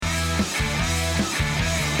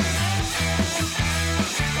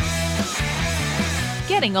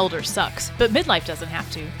Getting older sucks, but midlife doesn't have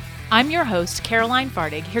to. I'm your host, Caroline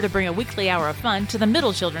Fardig, here to bring a weekly hour of fun to the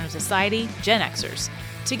middle children of society, Gen Xers.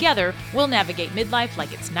 Together, we'll navigate midlife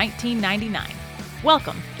like it's 1999.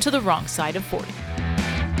 Welcome to the wrong side of 40.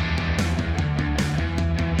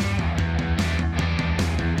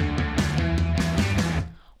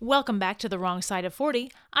 Welcome back to the wrong side of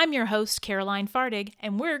 40. I'm your host, Caroline Fardig,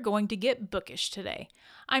 and we're going to get bookish today.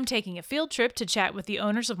 I'm taking a field trip to chat with the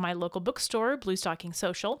owners of my local bookstore, Bluestocking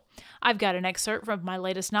Social. I've got an excerpt from my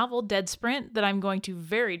latest novel, Dead Sprint, that I'm going to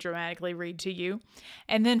very dramatically read to you.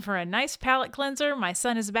 And then for a nice palate cleanser, my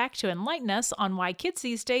son is back to enlighten us on why kids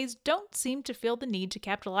these days don't seem to feel the need to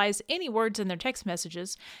capitalize any words in their text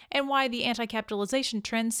messages, and why the anti-capitalization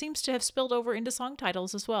trend seems to have spilled over into song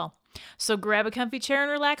titles as well. So grab a comfy chair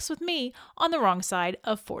and relax with me on the wrong side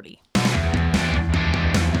of 40.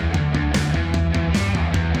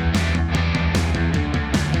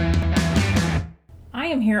 I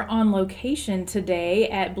am here on location today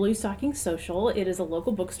at Bluestocking Social. It is a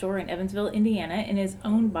local bookstore in Evansville, Indiana, and is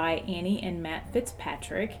owned by Annie and Matt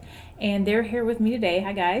Fitzpatrick. And they're here with me today.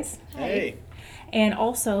 Hi, guys. Hey. And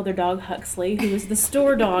also their dog, Huxley, who is the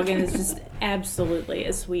store dog and is just absolutely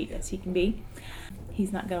as sweet as he can be.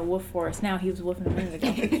 He's not going to woof for us now. He was woofing a minute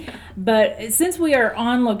ago. But since we are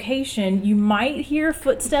on location, you might hear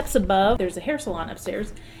footsteps above. There's a hair salon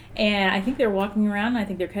upstairs. And I think they're walking around, and I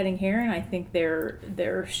think they're cutting hair, and I think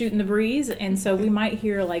they're shooting the breeze. And so we might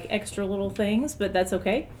hear like extra little things, but that's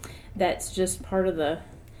okay. That's just part of the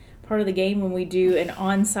game when we do an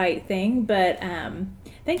on-site thing. But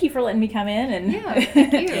thank you for letting me come in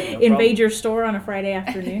and invade your store on a Friday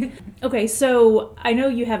afternoon. Okay, so I know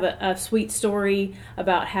you have a sweet story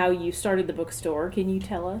about how you started the bookstore. Can you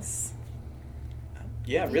tell us?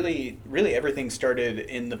 Yeah, really everything started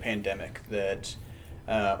in the pandemic. That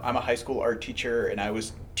I'm a high school art teacher, and I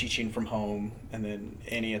was teaching from home, and then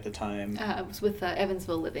Annie at the time... I was with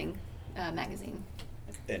Evansville Living magazine.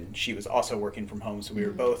 And she was also working from home, so we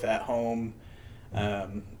were both at home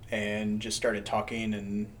and just started talking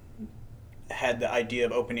and had the idea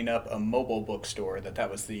of opening up a mobile bookstore.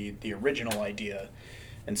 That was the original idea,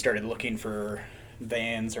 and started looking for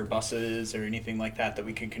vans or buses or anything like that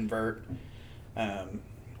we could convert. And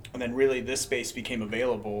then really this space became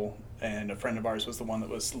available, and a friend of ours was the one that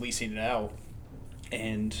was leasing it out,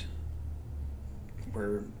 and we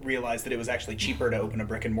realized that it was actually cheaper to open a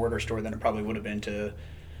brick and mortar store than it probably would have been to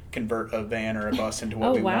convert a van or a bus into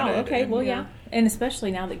what we wanted. Oh, wow. Okay. And, yeah. And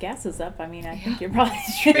especially now that gas is up, I mean, I think you're probably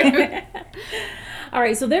true. All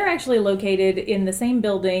right. So they're actually located in the same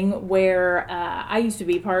building where I used to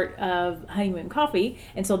be part of Honeymoon Coffee.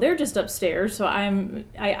 And so they're just upstairs. So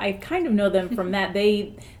I kind of know them from that.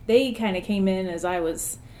 They kind of came in as I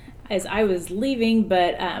was leaving,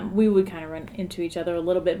 but we would kind of run into each other a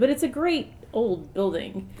little bit. But it's a great old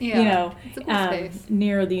building, it's a cool space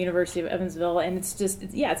near the University of Evansville, and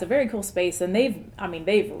it's a very cool space, and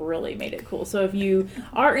they've really made it cool. So if you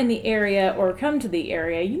are in the area or come to the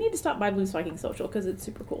area, you need to stop by Bluestocking Social because it's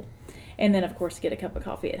super cool. And then of course get a cup of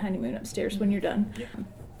coffee at Honeymoon upstairs when you're done. Yeah.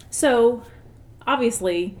 So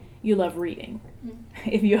obviously you love reading.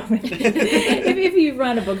 If you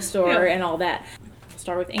run a bookstore and all that. I'll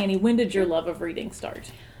start with Annie. When did your love of reading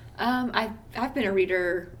start? I've been a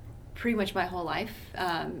reader pretty much my whole life.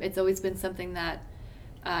 It's always been something that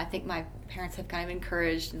I think my parents have kind of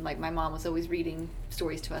encouraged, and like my mom was always reading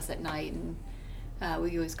stories to us at night, and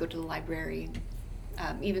we always go to the library.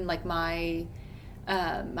 Even like my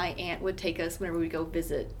aunt would take us whenever we go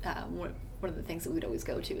visit. One of the things that we'd always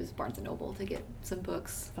go to is Barnes & Noble to get some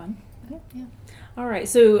books. Fun. Yeah. All right.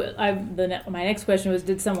 So my next question was,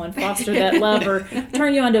 did someone foster that love or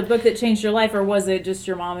turn you onto a book that changed your life, or was it just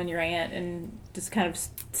your mom and your aunt and just kind of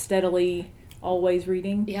steadily always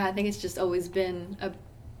reading? Yeah, I think it's just always been a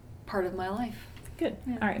part of my life. Good.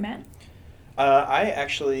 Yeah. All right, Matt? I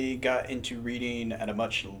actually got into reading at a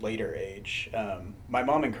much later age. My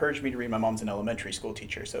mom encouraged me to read. My mom's an elementary school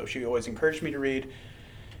teacher, so she always encouraged me to read.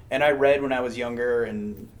 And I read when I was younger,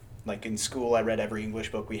 and like in school, I read every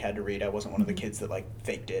English book we had to read. I wasn't one of the kids that like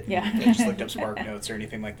faked it. Yeah. And just looked up Spark Notes or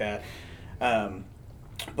anything like that.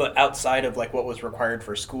 But outside of like what was required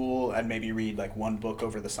for school, I'd maybe read like one book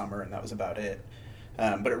over the summer, and that was about it.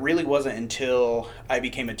 But it really wasn't until I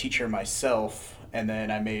became a teacher myself, and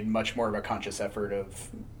then I made much more of a conscious effort of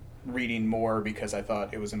reading more, because I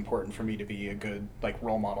thought it was important for me to be a good like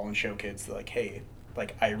role model and show kids that, like, hey,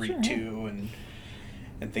 like I read too, and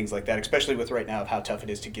things like that, especially with right now of how tough it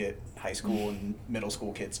is to get high school and middle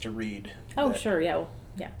school kids to read. Oh, sure, yeah.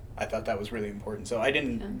 Yeah. I thought that was really important. So I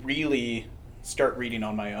didn't really start reading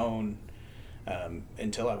on my own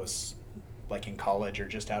until I was like in college or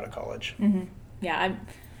just out of college. Mm-hmm. Yeah,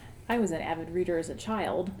 I was an avid reader as a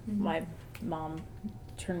child. Mm-hmm. My mom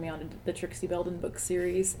turned me on to the Trixie Belden book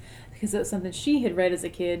series because it was something she had read as a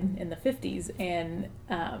kid in the 50s, and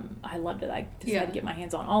I loved it. I decided to get my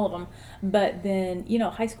hands on all of them. But then,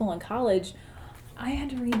 high school and college, I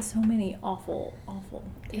had to read so many awful,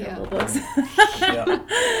 terrible books. And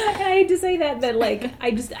I hate to say that, but like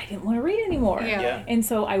I didn't want to read anymore. Yeah. And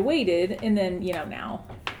so I waited, and then now.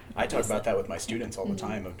 I talk about that with my students all the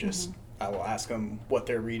time. Of just I will ask them what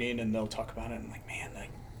they're reading, and they'll talk about it. And I'm like, man,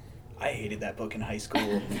 I hated that book in high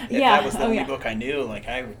school. If that was the only book I knew, like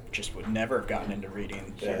I just would never have gotten into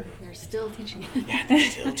reading. Sure. They're still teaching it. Yeah, they're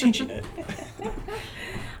still teaching it.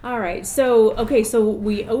 All right. So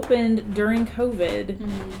we opened during COVID.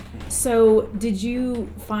 Mm-hmm. So did you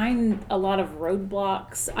find a lot of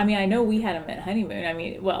roadblocks? I mean, I know we had them at Honeymoon.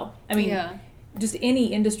 Just any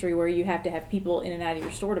industry where you have to have people in and out of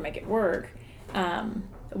your store to make it work.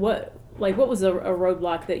 What was a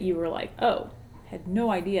roadblock that you were like, oh, had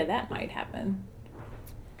no idea that might happen?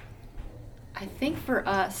 I think for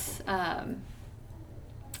us, a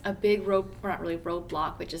big not really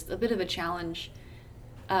roadblock, but just a bit of a challenge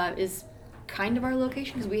is kind of our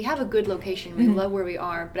location, because we have a good location. We love where we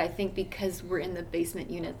are, but I think because we're in the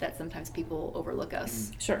basement unit that sometimes people overlook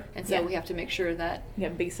us. Sure. And so we have to make sure that... You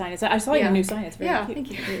have big signage. I saw your new sign. It's very cute.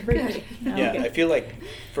 Thank you. Very pretty. I feel like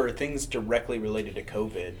for things directly related to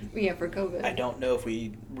COVID... Yeah, for COVID. I don't know if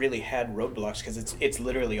we really had roadblocks, because it's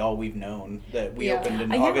literally all we've known. That we opened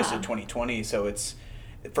in August of 2020, so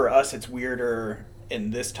for us it's weirder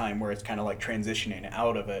in this time where it's kind of like transitioning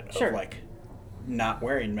out of it, of like not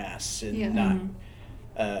wearing masks and not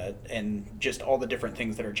and just all the different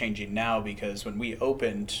things that are changing now, because when we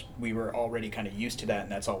opened we were already kind of used to that,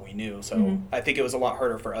 and that's all we knew. So I think it was a lot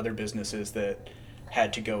harder for other businesses that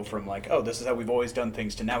had to go from like, oh, this is how we've always done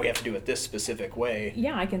things, to now we have to do it this specific way.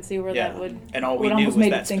 Yeah, I can see where that would, and all we would knew almost was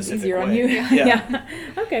made that things specific easier way. on you. Yeah.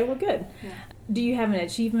 Okay, well, good. Yeah. Do you have an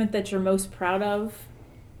achievement that you're most proud of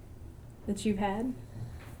that you've had?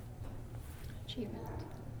 Achievement.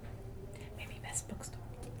 Maybe best bookstore.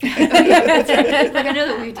 That's right. Like, I know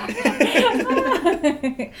that we talked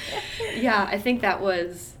about. Yeah, I think that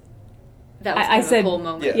was kind of a cool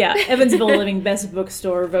moment. Yeah, Evansville Living Best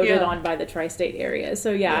Bookstore voted on by the tri-state area.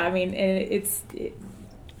 So I mean,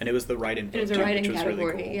 and it was the write-in book, it was a too, write-in which was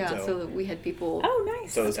category, really cool. yeah. So we had people. Oh,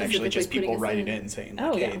 nice. So it was actually just people writing in in saying,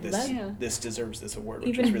 like, hey, yeah, this deserves this award, which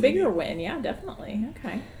even is really bigger neat. win. Yeah, definitely.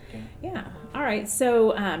 Okay. Yeah. All right.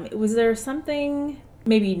 So, was there something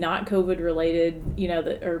maybe not COVID related,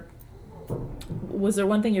 or was there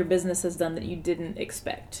one thing your business has done that you didn't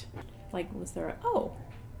expect? Like, was there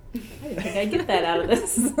I didn't think I'd get that out of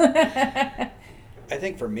this. I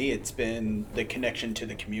think for me, it's been the connection to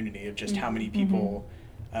the community of just how many people,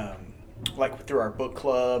 like through our book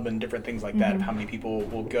club and different things like that, of how many people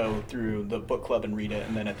will go through the book club and read it,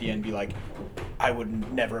 and then at the end be like, I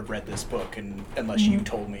would never have read this book unless you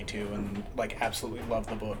told me to, and like absolutely love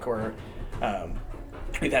the book. Or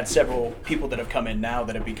we've had several people that have come in now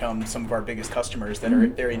that have become some of our biggest customers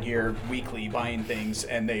that they're in here weekly buying things,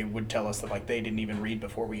 and they would tell us that like they didn't even read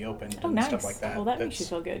before we opened and stuff like that. Well, that makes you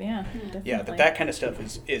feel good. Yeah. Yeah, that kind of stuff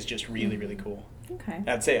is just really, really cool. Okay. And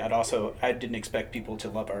I'd say I didn't expect people to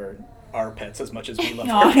love our pets as much as we love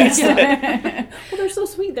our pets. Well, they're so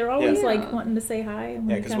sweet. They're always like wanting to say hi.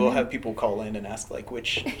 Yeah, because we'll have people call in and ask like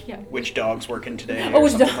which dog's working today or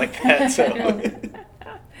something like that. So.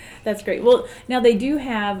 That's great. Well, now they do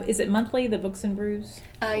have, is it monthly, the Books and Brews?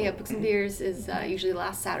 Books and Beers is usually the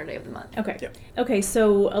last Saturday of the month. Okay. Yep. Okay,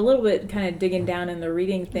 so a little bit kind of digging down in the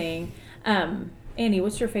reading thing. Annie,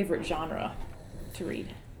 what's your favorite genre to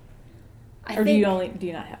read? Do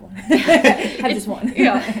you not have one? Have just one?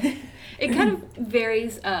 Yeah. It kind of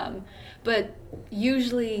varies, but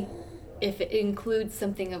usually if it includes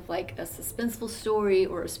something of like a suspenseful story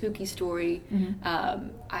or a spooky story,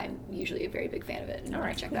 I'm usually a very big fan of it, and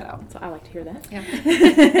I check that out. So I like to hear that.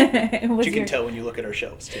 Yeah. You can tell when you look at our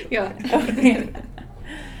shelves too. Yeah. Okay.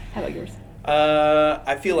 How about yours?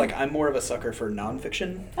 I feel like I'm more of a sucker for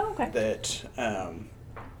nonfiction. Oh, okay. That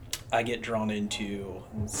I get drawn into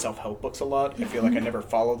self-help books a lot. I feel like I never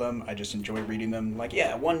follow them. I just enjoy reading them. Like,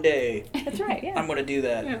 one day. That's right. Yeah. I'm going to do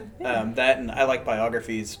that. Yeah. That, and I like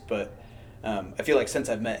biographies, but I feel like since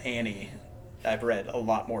I've met Annie, I've read a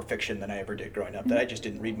lot more fiction than I ever did growing up. That I just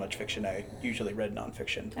didn't read much fiction. I usually read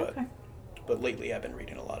nonfiction, but lately I've been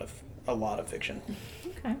reading a lot of fiction.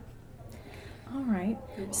 Okay. All right.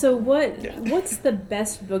 So what's the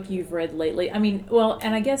best book you've read lately? I mean, well,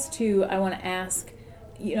 and I guess too, I want to ask,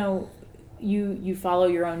 you follow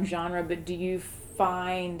your own genre, but do you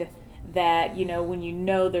find that, when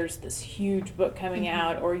there's this huge book coming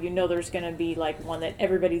out, or there's going to be like one that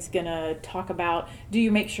everybody's going to talk about, do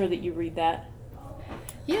you make sure that you read that?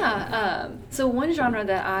 Yeah. So one genre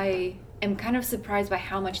that I am kind of surprised by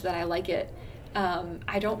how much that I like it,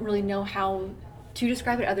 I don't really know how to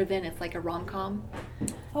describe it other than it's like a rom-com.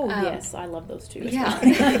 Oh, yes. I love those too.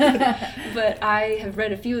 Yeah. But I have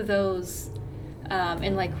read a few of those,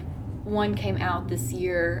 and like one came out this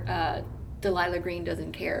year, Delilah Green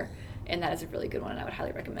Doesn't Care, and that is a really good one, and I would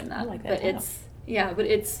highly recommend that. I like that. But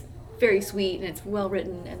it's very sweet, and it's well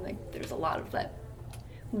written, and like there's a lot of that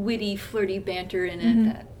witty, flirty banter in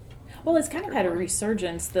it. Well, it's kind of had a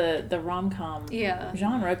resurgence, the rom-com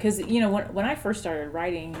genre, because when I first started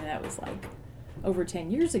writing, and that was like over 10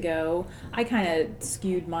 years ago, I kind of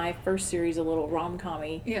skewed my first series a little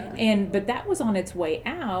rom-com-y. Yeah. But that was on its way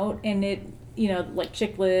out, and it, like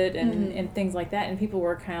chick lit and things like that, and people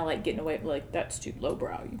were kind of like getting away, like, that's too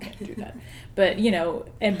lowbrow, you can't do that. But,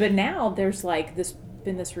 but now there's like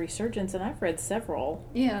been this resurgence, and I've read several,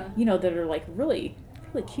 that are like really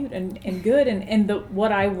cute and good, and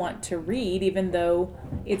what I want to read, even though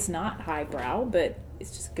it's not highbrow, but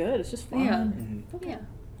it's just good, it's just fun. Yeah. Okay. Yeah.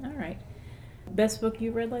 All right. Best book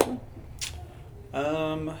you read lately?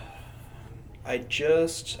 I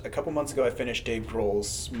just, a couple months ago, I finished Dave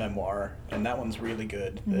Grohl's memoir, and that one's really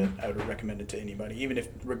good. That I would recommend it to anybody, even if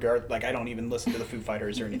I don't even listen to the Foo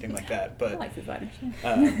Fighters or anything like that. But I like Foo Fighters.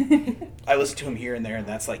 I listen to him here and there, and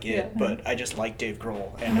that's like it. Yeah. But I just like Dave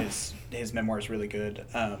Grohl, and his memoir is really good.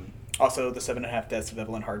 Also, The 7.5 Deaths of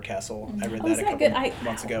Evelyn Hardcastle. I read that a couple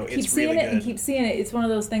months ago. It's really good. And keep seeing it. It's one of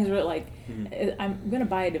those things where I'm going to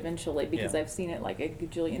buy it eventually because I've seen it like a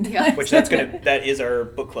gajillion times. Which that is our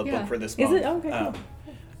book club book for this month. Is it? Okay, cool.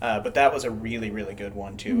 But that was a really, really good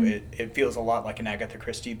one too. It feels a lot like an Agatha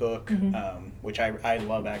Christie book, which I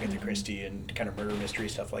love Agatha Christie and kind of murder mystery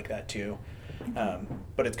stuff like that too.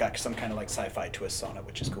 But it's got some kind of like sci-fi twists on it,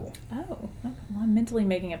 which is cool. Oh, well, I'm mentally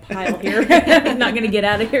making a pile here. I'm not going to get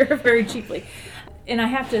out of here very cheaply. And I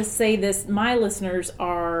have to say this, my listeners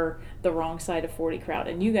are the wrong side of 40 crowd,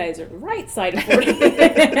 and you guys are the right side of 40.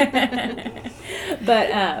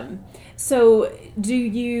 But, so do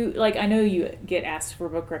you, like, I know you get asked for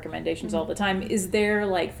book recommendations all the time. Is there,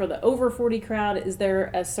 like, for the over 40 crowd, is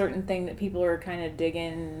there a certain thing that people are kind of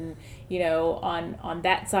digging, on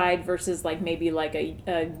that side versus, like, maybe like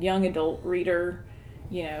a young adult reader,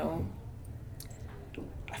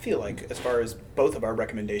 I feel like as far as both of our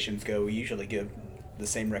recommendations go, we usually give the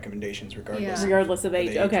same recommendations regardless of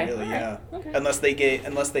age. Okay. Really, yeah. Okay. Unless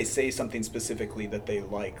they say something specifically that they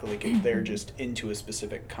like if they're just into a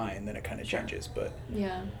specific kind, then it kind of changes. But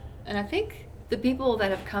and I think the people that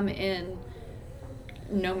have come in,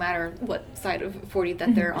 no matter what side of 40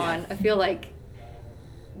 that they're on, I feel like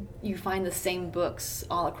you find the same books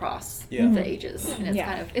all across the ages, and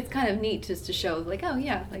it's kind of neat just to show like, oh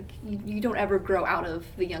yeah, like you don't ever grow out of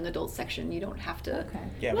the young adult section. You don't have to. Okay.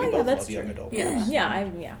 Yeah, we both love young adult.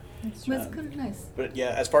 Yeah. That's true. But it's kind of nice. But yeah,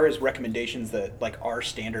 as far as recommendations that like are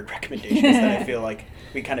standard recommendations that I feel like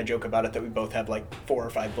we kind of joke about it, that we both have like 4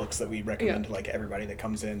 or 5 books that we recommend to like everybody that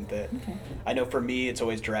comes in. That I know for me it's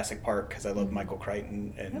always Jurassic Park because I love Michael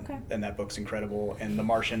Crichton and that book's incredible. And The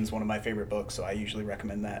Martian's one of my favorite books, so I usually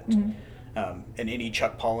recommend that. And any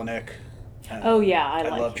Chuck Palahniuk. I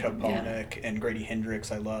love Chuck Palahniuk and Grady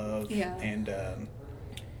Hendrix. I love and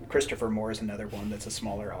Christopher Moore is another one that's a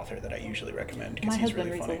smaller author that I usually recommend because he's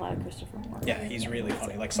really funny. My husband reads a lot of Christopher Moore. Yeah, he's really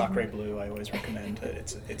funny. Like Sacre Blue, I always recommend.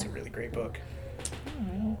 It's a really great book.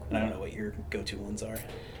 And I don't know what your go-to ones are.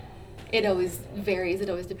 It always varies. It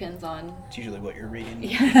always depends on. It's usually what you're reading.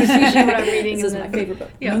 Yeah, it's usually what I'm reading. This is my favorite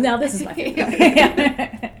book. Yeah. Now this is my favorite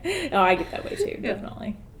book. Oh, I get that way too,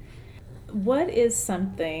 definitely. What is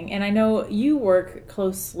something, and I know you work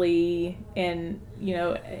closely and,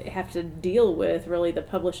 have to deal with really the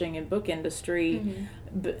publishing and book industry,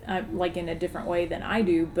 but, like in a different way than I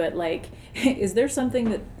do, but like, is there something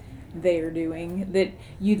that they're doing that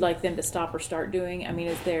you'd like them to stop or start doing? I mean,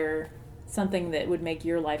 is there something that would make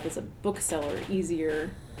your life as a bookseller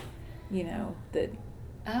easier, that...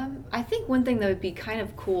 I think one thing that would be kind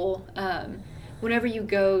of cool, whenever you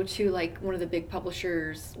go to like one of the big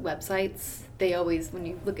publishers' websites, they always, when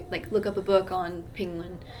you look up a book on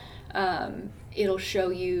Penguin, it'll show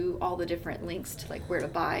you all the different links to like where to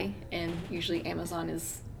buy, and usually Amazon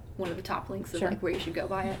is one of the top links of like where you should go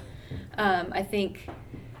buy it. I think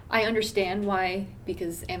I understand why,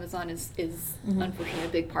 because Amazon is unfortunately a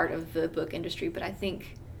big part of the book industry, but I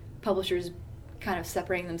think publishers kind of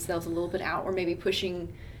separating themselves a little bit out, or maybe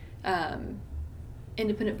pushing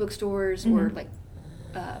independent bookstores or like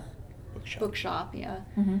bookshop.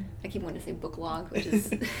 I keep wanting to say book log, which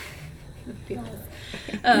is be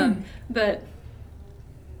honest. But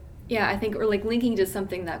yeah, I think, or like linking to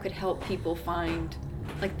something that could help people find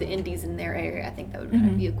like the indies in their area. I think that would kind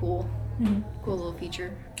of be a cool little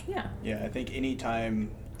feature. Yeah. Yeah, I think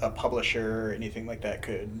anytime a publisher or anything like that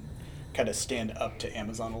could kind of stand up to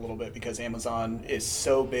Amazon a little bit, because Amazon is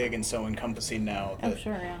so big and so encompassing now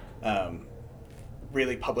that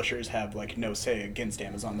really publishers have like no say against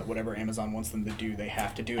Amazon, that whatever Amazon wants them to do, they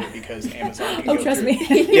have to do it, because Amazon can go through.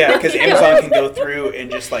 Yeah, because Amazon can go through and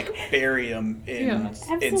just like bury them in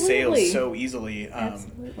sales so easily.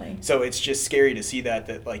 Absolutely. So it's just scary to see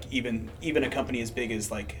that like even a company as big as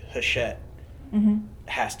like Hachette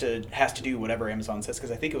has to do whatever Amazon says,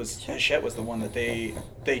 because I think it was Hachette was the one that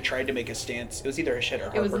they tried to make a stance. It was either Hachette or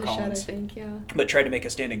HarperCollins. Hachette, I think, yeah. But tried to make a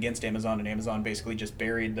stand against Amazon, and Amazon basically just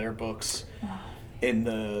buried their books in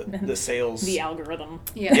the sales. The algorithm.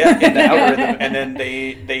 Yeah, in the algorithm. And then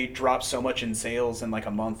they dropped so much in sales in like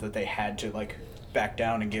a month that they had to like back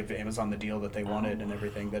down and give Amazon the deal that they wanted and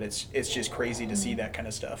everything. That it's just crazy to see that kind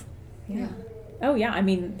of stuff. Yeah. Oh yeah, I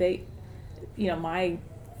mean my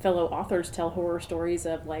fellow authors tell horror stories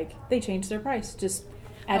of like they changed their price just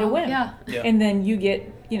at a whim. Yeah. And then you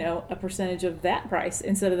get, a percentage of that price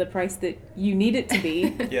instead of the price that you need it to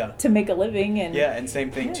be to make a living. And same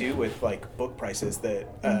thing too with like book prices, that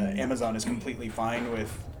Amazon is completely fine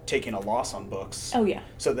with taking a loss on books. Oh yeah.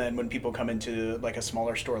 So then when people come into like a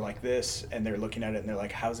smaller store like this and they're looking at it and they're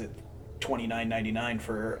like, how's it $29.99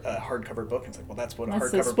 for a hardcover book? And it's like, well, that's what a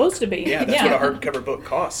hardcover book supposed to be. Yeah, that's what a hardcover book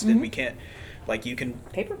costs, and we can't. Like you can.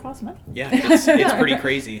 Paper costs money. Yeah, it's pretty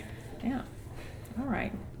crazy. Yeah. All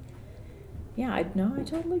right. Yeah, I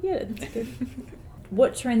totally get it. It's good.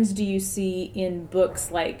 What trends do you see in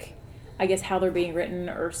books, like, I guess how they're being written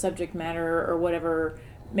or subject matter or whatever,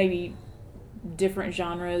 maybe different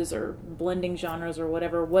genres or blending genres or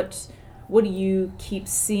whatever? What do you keep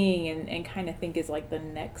seeing and kind of think is like the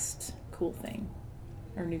next cool thing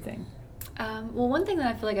or new thing? Well, one thing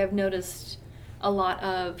that I feel like I've noticed a lot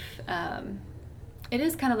of, it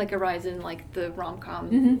is kind of like a rise in like the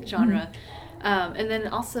rom-com genre. And then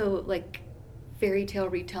also like fairy tale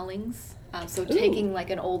retellings. So taking like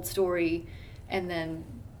an old story and then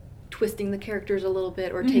twisting the characters a little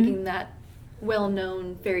bit, or taking that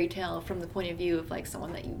well-known fairy tale from the point of view of like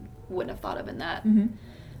someone that you wouldn't have thought of in that.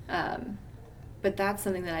 But that's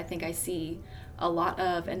something that I think I see a lot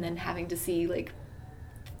of, and then having to see like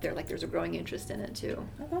there's a growing interest in it too.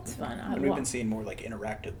 Oh, that's fun. And we've been seeing more like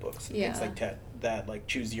interactive books and things like that like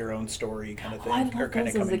choose your own story kind of thing. I loved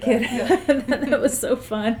those as a kid. That was so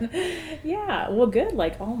fun. Yeah, well, good.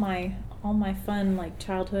 Like all my fun like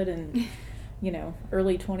childhood and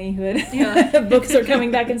early 20-hood books are coming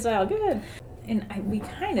back in style. Good. And we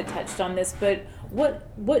kind of touched on this, but what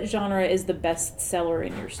genre is the best seller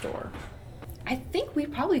in your store? I think we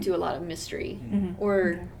probably do a lot of mystery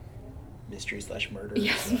or. Mystery/murder.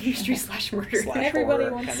 Yes, mystery/murder. Everybody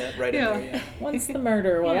horror, wants kind of right in there. wants the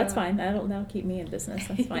murder. Well, that's fine. That'll keep me in business.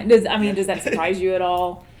 That's fine. Does that surprise you at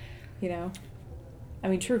all? I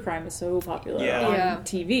mean, true crime is so popular on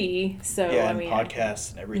TV. So and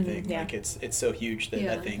podcasts and everything. Like it's so huge that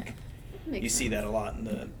I think you sense. See that a lot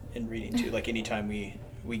in reading too. Like anytime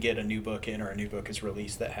we get a new book in, or a new book is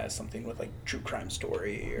released that has something with like true crime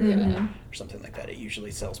story or something like that, it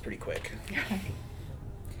usually sells pretty quick.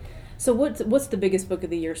 So what's the biggest book of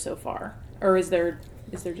the year so far, or is there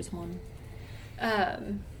just one? I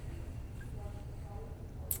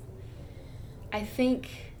think.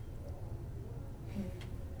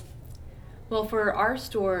 Well, for our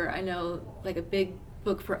store, I know like a big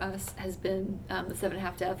book for us has been The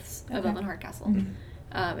 7.5 Deaths of Evelyn Hardcastle,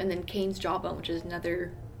 and then Cain's Jawbone, which is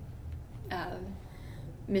another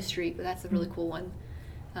mystery, but that's a really cool one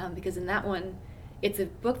because in that one, it's a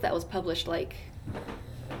book that was published like.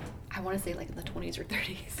 I want to say like in the 20s or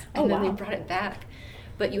 30s. And then they brought it back.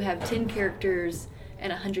 But you have 10 characters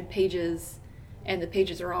and 100 pages, and the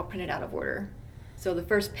pages are all printed out of order. So the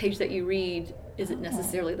first page that you read isn't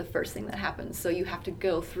necessarily the first thing that happens. So you have to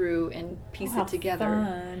go through and piece it together.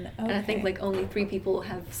 Fun. Okay. And I think like only 3 people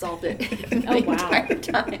have solved it the entire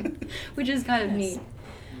time, which is kind of neat.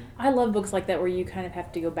 I love books like that where you kind of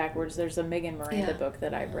have to go backwards. There's a Megan Miranda book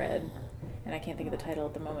that I read, and I can't think of the title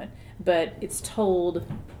at the moment, but it's told...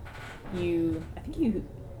 I think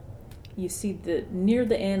you see near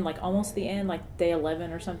the end, like almost the end, like day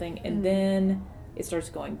 11 or something, and then it starts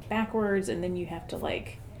going backwards, and then you have to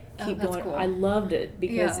like keep going. Cool. I loved it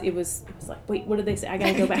because it was like, wait, what did they say? I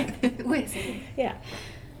gotta go back. Wait a second. Yeah.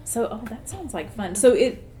 So that sounds like fun. So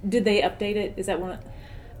did they update it? Is that one?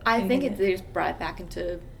 I think they just brought it back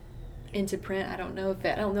into print. I don't know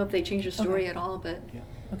if they changed the story at all, but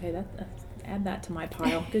okay, Add that to my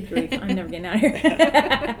pile. Good grief. I'm never getting out of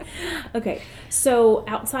here. Okay. So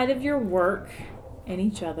outside of your work and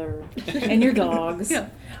each other and your dogs,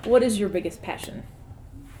 what is your biggest passion?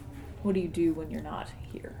 What do you do when you're not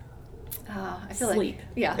here? I feel Sleep. like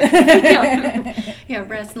yeah,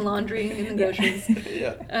 rest and laundry and the groceries.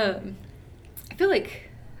 I feel like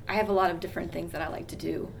I have a lot of different things that I like to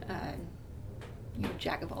do.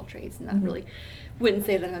 Jack of all trades, and I really wouldn't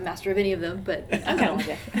say that I'm a master of any of them, but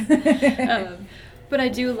but I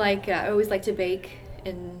do like. I always like to bake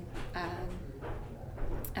and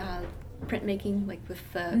printmaking, like with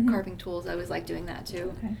carving tools. I always like doing that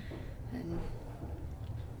too. Okay.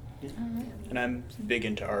 And I'm big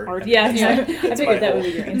into art. I figured that would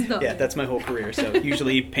be your answer. Yeah, that's my whole career. So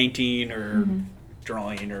usually painting or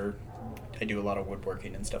drawing, or I do a lot of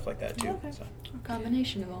woodworking and stuff like that too. Okay. So. A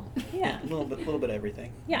combination of all. Yeah. A little bit of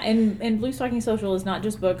everything. Yeah, and Bluestocking Social is not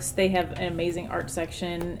just books. They have an amazing art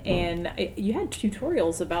section, and you had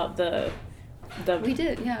tutorials about the we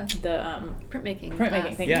did, yeah. The printmaking.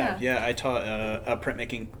 Printmaking thing. Yeah. I taught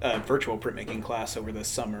a virtual printmaking class over the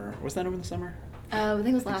summer. Was that over the summer? I think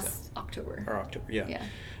it was last October. Or October, yeah. Yeah.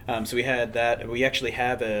 So we had that. We actually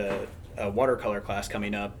have a watercolor class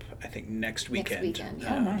coming up, I think, next weekend. Next weekend,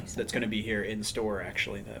 yeah. Nice. That's going to be here in store,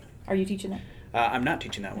 actually. Are you teaching that? I'm not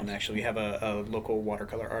teaching that one, actually. We have a local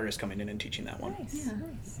watercolor artist coming in and teaching that one. Nice. Yeah.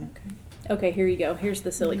 Nice. Okay, here you go. Here's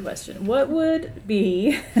the silly question. What would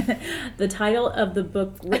be the title of the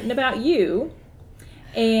book written about you?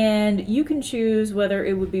 And you can choose whether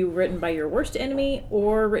it would be written by your worst enemy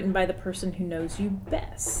or written by the person who knows you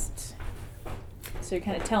best. So you're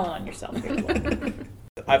kind of telling on yourself here.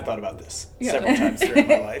 I've thought about this several times throughout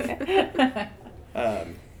my life.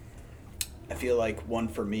 I feel like one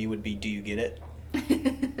for me would be, do you get it?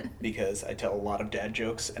 Because I tell a lot of dad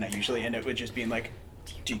jokes, and I usually end up with just being like,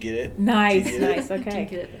 do you get it? Nice, get it? nice,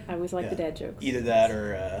 okay. I always like the dad jokes. Either that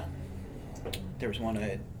or there was one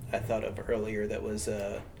I thought of earlier that was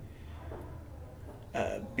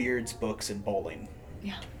Beards, Books, and Bowling.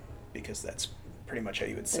 Yeah. Because that's pretty much how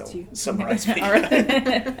you would summarize me.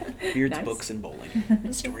 Beards, Nice. Books, and Bowling.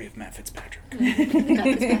 The story of Matt Fitzpatrick.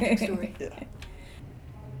 Matt Fitzpatrick story. Yeah.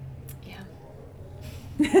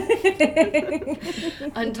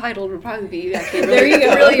 Untitled would probably be actually There you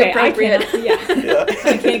go. really Okay, appropriate.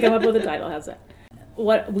 I can't come up with a title. How's that?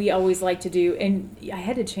 What we always like to do, and I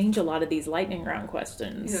had to change a lot of these lightning round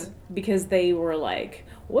questions because they were like,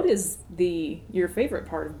 what is your favorite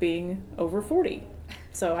part of being over 40?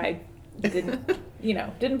 So I didn't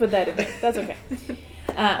put that in there. That's okay.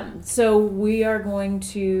 So we are going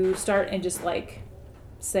to start and just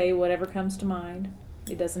say whatever comes to mind.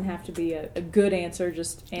 It doesn't have to be a good answer,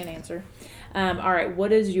 just an answer. All right,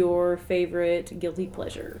 what is your favorite guilty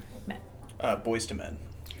pleasure, Matt? Boys to Men.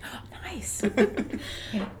 Nice.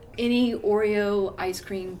 Any Oreo ice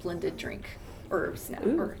cream blended drink or snack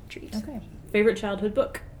or treat. Okay. Favorite childhood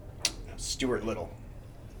book? Stuart Little.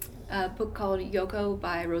 A book called Yoko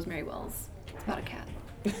by Rosemary Wells. It's about a cat.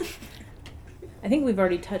 I think we've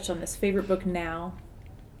already touched on this. Favorite book now?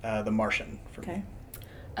 The Martian for me.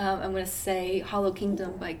 I'm going to say Hollow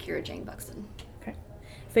Kingdom by Kira Jane Buxton. Okay.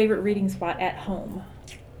 Favorite reading spot at home?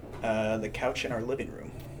 The couch in our living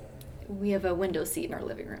room. We have a window seat in our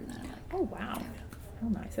living room that I like. Oh, wow. Oh,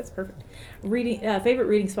 nice. That's perfect. Favorite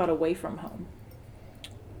reading spot away from home?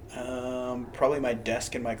 Probably my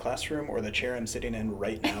desk in my classroom or the chair I'm sitting in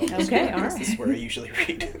right now. Okay, all right. This is where I usually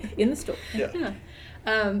read. In the store. Yeah.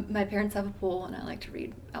 My parents have a pool, and I like to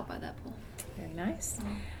read out by that pool. Very nice.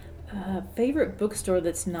 Favorite bookstore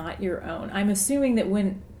that's not your own? I'm assuming that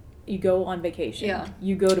when you go on vacation,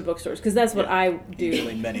 you go to bookstores, because that's what I do.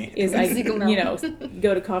 Usually many. Is I,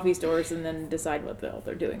 go to coffee stores and then decide what the hell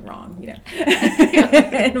they're doing wrong,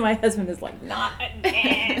 And my husband is like, not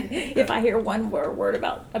again. If I hear one more word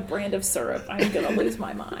about a brand of syrup, I'm going to lose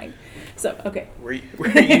my mind. So, okay. We're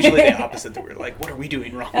usually the opposite. That we're like, what are we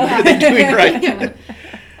doing wrong? What are they doing right?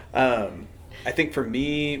 I think for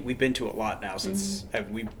me, we've been to a lot now since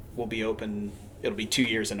we will be open. It'll be 2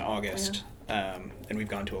 years in August. And we've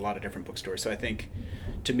gone to a lot of different bookstores. So I think,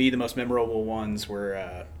 to me, the most memorable ones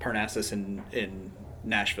were Parnassus in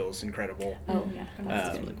Nashville is incredible. Oh, yeah.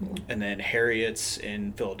 Parnassus is really cool. And then Harriet's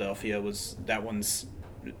in Philadelphia that one's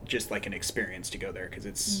just like an experience to go there, because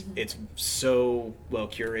it's so well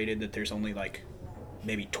curated that there's only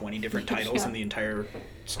maybe 20 different titles in the entire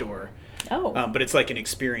store. Oh. But it's like an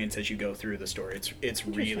experience as you go through the store. It's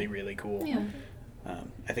really, really cool. Yeah.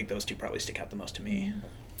 I think those two probably stick out the most to me.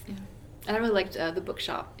 Yeah. And I really liked the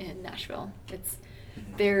bookshop in Nashville.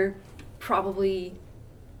 They're probably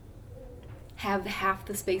have half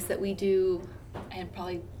the space that we do, and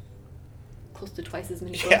probably close to twice as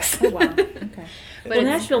many books. Yes. Oh, wow. Okay. But Well,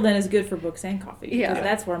 Nashville then is good for books and coffee. Because Yeah.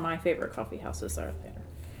 that's where my favorite coffee houses are there.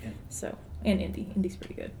 Yeah. So, and Indy. Indy's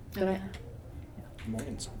pretty good. But Oh, yeah.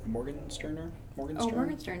 Morgenstern? Oh,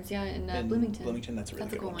 Morgenstern's, yeah, in Bloomington. Bloomington, that's a really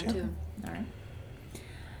That's a good cool one, one, too. All right.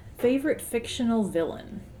 Favorite fictional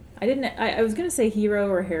villain? I was going to say hero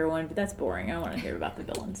or heroine, but that's boring. I want to hear about the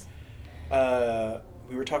villains.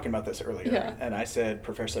 We were talking about this earlier, Yeah. and I said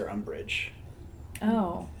Professor Umbridge.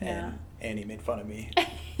 Oh, yeah. And Annie made fun of me.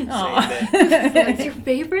 Aw. That's your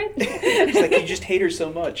favorite? She's like, you just hate her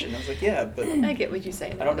so much. And I was like, yeah, but I get what you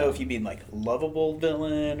say. I don't know if you mean like lovable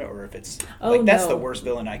villain or if it's Oh, like that's no. the worst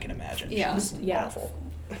villain I can imagine. Yeah. She's Yeah. awful.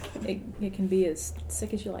 It can be as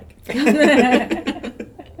sick as you like.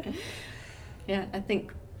 Yeah, I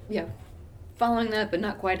think, following that, but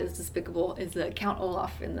not quite as despicable, is Count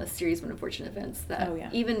Olaf in the series of Unfortunate Events. That Oh, yeah.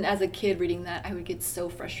 even as a kid reading that, I would get so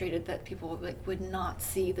frustrated that people would not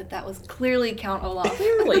see that was clearly Count Olaf.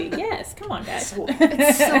 Clearly, yes. Come on, guys.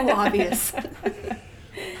 It's so obvious.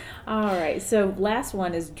 All right. So last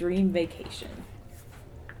one is Dream Vacation.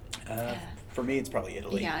 For me, it's probably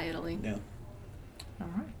Italy. Yeah, Italy. Yeah. All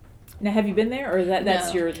right. Now, have you been there, or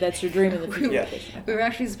that's No. your dream in the future Yeah. vacation? We were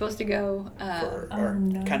actually supposed to go. For Oh, our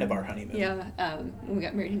no. kind of our honeymoon. When we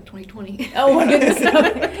got married in 2020. Oh my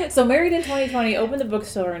goodness! So married in 2020, opened the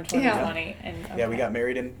bookstore in 2020, and Yeah, we okay. got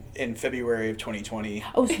married in February of 2020.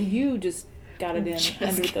 Oh, so you just got it in Just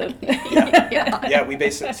under the. Yeah. Yeah,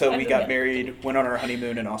 we got married, went on our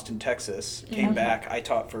honeymoon in Austin, Texas, came Okay. back. I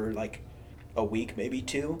taught for like a week, maybe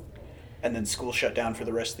 2, and then school shut down for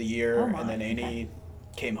the rest of the year. Oh, my. And then Annie Okay.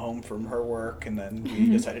 came home from her work, and then we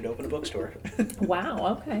decided to open a bookstore.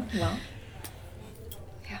 Wow. Okay. Well,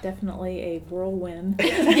 Yeah. definitely a whirlwind.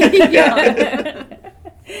 Yeah.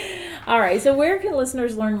 All right. So where can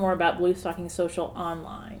listeners learn more about Bluestocking Social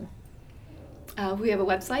online? We have a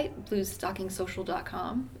website,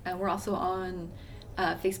 bluestockingsocial.com, and we're also on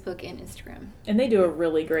Facebook and Instagram. And they do a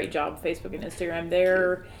really great job, Facebook and Instagram.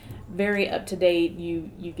 They're very up to date. You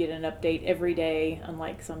get an update every day,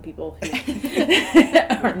 unlike some people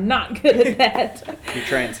who are not good at that. We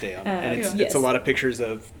try and stay on it. And it's yes. a lot of pictures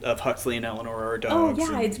of Huxley and Eleanor, our Oh dogs.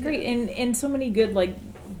 yeah, and- it's great, and so many good like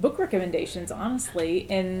book recommendations, honestly.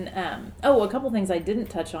 And a couple things I didn't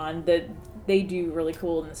touch on that they do really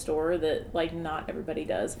cool in the store that like not everybody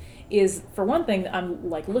does is, for one thing, I'm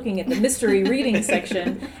like looking at the mystery reading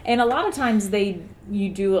section, and a lot of times you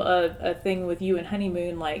do a thing with you and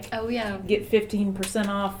Honeymoon, like Oh, yeah. get 15%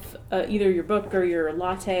 off either your book or your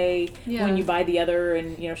latte Yeah. when you buy the other,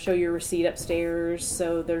 and show your receipt upstairs.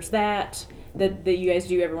 So there's that you guys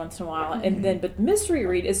do every once in a while. And then, but the mystery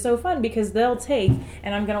read is so fun because they'll take,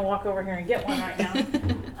 and I'm going to walk over here and get one right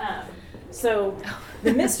now. So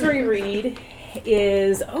the mystery read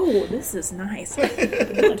is, this is nice. I'm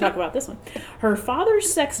going to talk about this one. Her father's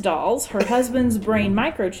sex dolls, her husband's brain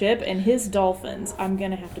microchip, and his dolphins. I'm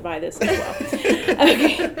going to have to buy this as well.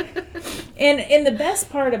 Okay. And the best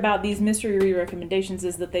part about these mystery read recommendations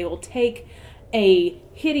is that they will take a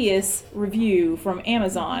hideous review from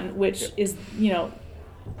Amazon, which is,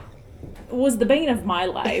 was the bane of my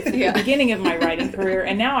life at Yeah. the beginning of my writing career,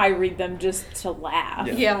 and now I read them just to laugh.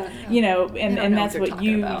 Yeah. And don't know that's what they're what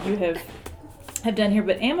you talking about. have done here.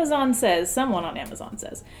 But someone on Amazon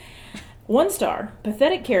says, 1 star,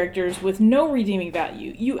 pathetic characters with no redeeming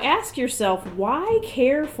value. You ask yourself, why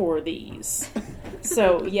care for these?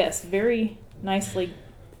 So, yes, very nicely,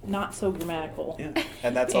 not so grammatical. Yeah.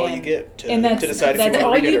 And that's all you And- get to and that's decide if you that's want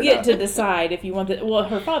all to read it you or get not. to decide if you want the. Well,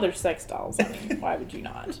 her father's sex dolls. I mean, why would you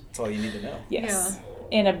not? That's all you need to know. Yes,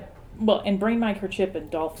 and brain microchip and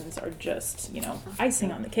dolphins are just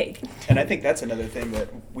icing on the cake. And I think that's another thing that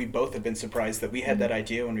we both have been surprised that we had that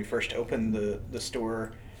idea when we first opened the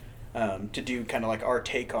store, to do kind of like our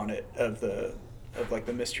take on it of like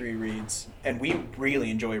the mystery reads, and we really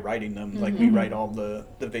enjoy writing them. Like we write all the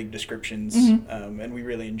vague descriptions, and we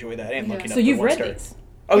really enjoy that. And Yeah. looking So up the you've one read star. these?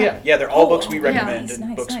 Oh yeah, they're all books we yeah. recommend Nice, and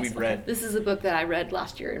nice, books nice. we've Okay. read. This is a book that I read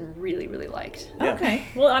last year and really, really liked. Yeah. Okay.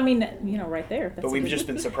 Well, I mean, right there. That's But a we've good just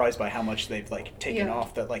book. been surprised by how much they've like taken Yeah.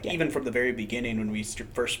 off. That like Yeah. even from the very beginning when we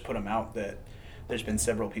first put them out, that there's been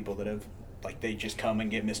several people that have like they just come and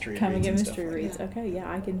get mystery Come and reads get and mystery stuff reads. Like Okay,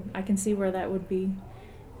 yeah, I can see where that would be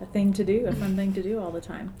a thing to do, a fun thing to do all the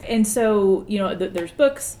time. And so there's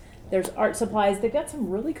books, There's art supplies. They've got some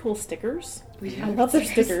really cool stickers. We I love their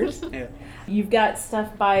stickers. Yeah. You've got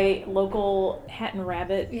stuff by local Hat and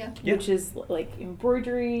Rabbit, Yeah. which is like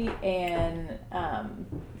embroidery and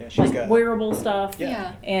She's like got wearable stuff,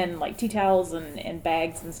 Yeah. and like tea towels and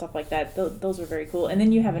bags and stuff like that. Those are very cool. And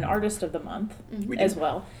then you have an artist of the month We as do.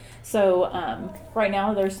 well. So right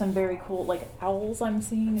now there's some very cool like owls I'm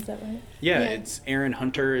seeing. Is that right? Yeah, Yeah. it's Aaron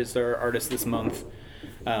Hunter is our artist this month.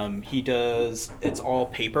 It's all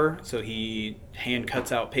paper, so he hand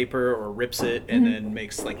cuts out paper or rips it and then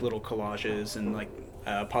makes like little collages and like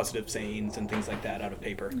positive sayings and things like that out of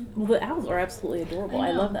paper. Well, the owls are absolutely adorable.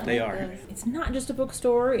 I love them. They are. It's not just a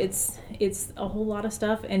bookstore. It's a whole lot of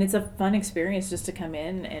stuff, and it's a fun experience just to come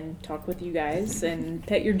in and talk with you guys and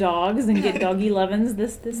pet your dogs and get doggy lovins.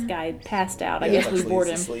 This guy passed out. I guess we bored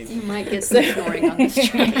him. You might get some snoring on this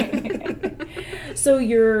train. So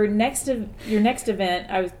your next event,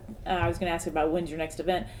 I was going to ask about when's your next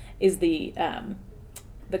event, is the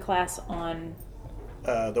class on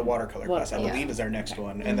The watercolor class, I Yeah. believe, is our next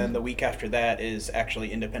one, and then the week after that is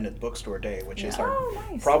actually Independent Bookstore Day, which is our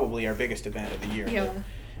nice. probably our biggest event of the year. Yeah.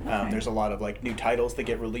 Okay. There's a lot of like new titles that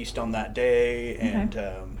get released on that day, and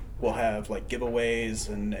we'll have like giveaways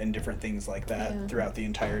and different things like that Yeah. throughout the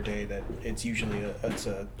entire day. That it's usually it's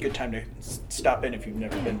a good time to stop in if you've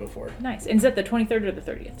never been before. Nice. And is that the 23rd or the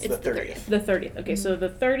 30th? It's the 30th. The 30th. Okay, so the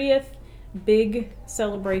 30th, big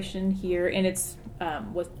celebration here, and it's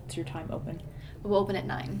what's your time open? We'll open at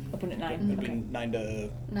 9. Open at 9. It'd be Okay. 9 to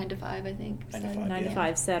 9 to 5, I think. 9 to said. 5. 9 to Yeah.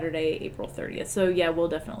 5, Saturday, April 30th. So yeah, we'll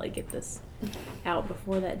definitely get this out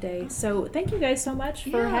before that day. So thank you guys so much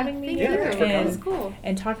for having me thank here you. thanks for That coming. was cool.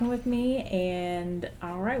 and talking with me. And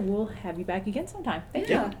all right, we'll have you back again sometime. Thank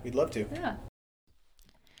you. Yeah, we'd love to. Yeah.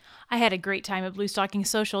 I had a great time at Bluestocking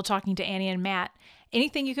Social talking to Annie and Matt.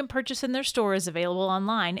 Anything you can purchase in their store is available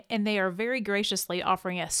online, and they are very graciously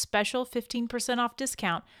offering a special 15% off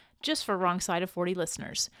discount just for Wrong Side of 40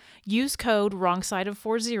 listeners. Use code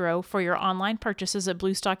WrongSideOf40 for your online purchases at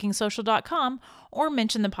BluestockingSocial.com or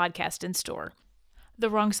mention the podcast in store.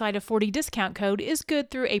 The Wrong Side of 40 discount code is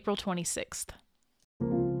good through April 26th.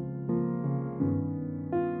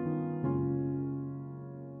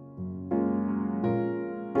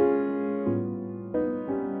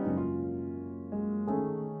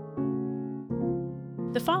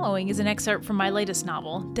 The following is an excerpt from my latest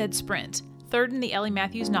novel, Dead Sprint, third in the Ellie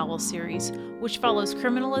Matthews novel series, which follows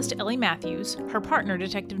criminalist Ellie Matthews, her partner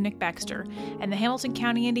Detective Nick Baxter, and the Hamilton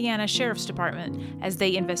County, Indiana Sheriff's Department as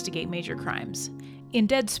they investigate major crimes. In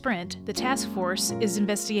Dead Sprint, the task force is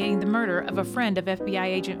investigating the murder of a friend of FBI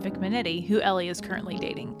agent Vic Minetti, who Ellie is currently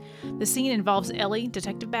dating. The scene involves Ellie,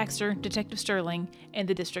 Detective Baxter, Detective Sterling, and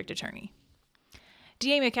the district attorney.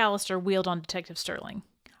 D.A. McAllister wheeled on Detective Sterling.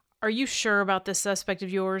 "Are you sure about this suspect of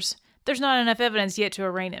yours? There's not enough evidence yet to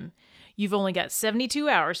arraign him. You've only got 72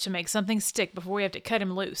 hours to make something stick before we have to cut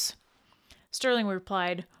him loose." Sterling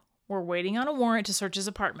replied, "We're waiting on a warrant to search his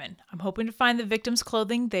apartment. I'm hoping to find the victim's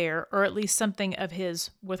clothing there, or at least something of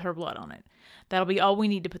his with her blood on it. That'll be all we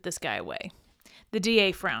need to put this guy away." The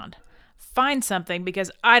DA frowned. "Find something,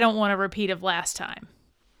 because I don't want a repeat of last time."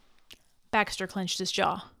 Baxter clenched his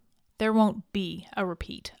jaw. "There won't be a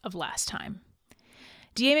repeat of last time."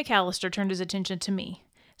 D.A. McAllister turned his attention to me.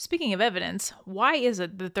 "Speaking of evidence, why is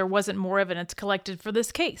it that there wasn't more evidence collected for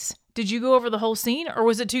this case? Did you go over the whole scene, or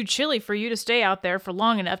was it too chilly for you to stay out there for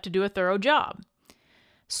long enough to do a thorough job?"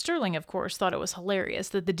 Sterling, of course, thought it was hilarious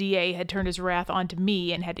that the DA had turned his wrath onto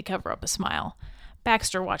me and had to cover up a smile.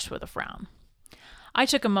 Baxter watched with a frown. I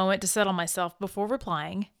took a moment to settle myself before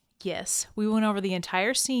replying, "Yes, we went over the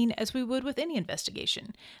entire scene as we would with any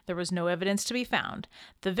investigation. There was no evidence to be found.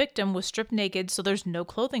 The victim was stripped naked, so there's no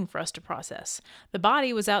clothing for us to process. The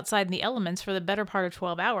body was outside in the elements for the better part of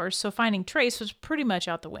 12 hours, so finding trace was pretty much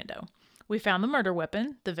out the window. We found the murder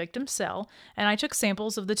weapon, the victim's cell, and I took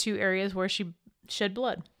samples of the 2 areas where she shed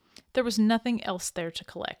blood. There was nothing else there to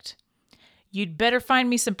collect." "You'd better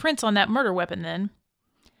find me some prints on that murder weapon, then."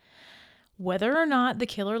 "Whether or not the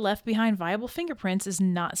killer left behind viable fingerprints is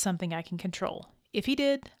not something I can control. If he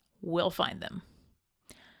did, we'll find them."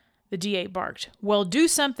 The DA barked. "Well, do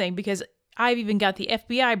something, because I've even got the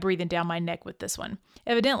FBI breathing down my neck with this one.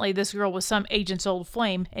 Evidently, this girl was some agent's old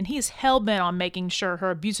flame, and he's hell-bent on making sure her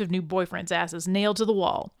abusive new boyfriend's ass is nailed to the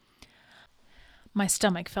wall." My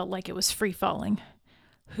stomach felt like it was free-falling.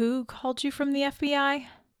 "Who called you from the FBI?"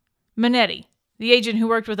 "Minetti. The agent who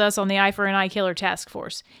worked with us on the Eye for an Eye Killer task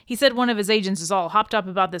force. He said one of his agents is all hopped up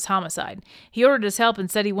about this homicide. He ordered his help and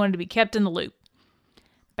said he wanted to be kept in the loop."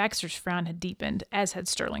 Baxter's frown had deepened, as had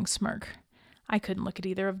Sterling's smirk. I couldn't look at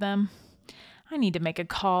either of them. "I need to make a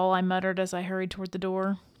call," I muttered as I hurried toward the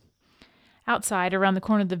door. Outside, around the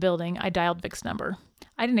corner of the building, I dialed Vic's number.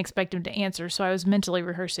 I didn't expect him to answer, so I was mentally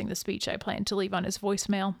rehearsing the speech I planned to leave on his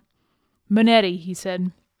voicemail. "Manetti," he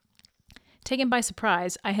said. Taken by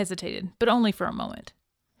surprise, I hesitated, but only for a moment.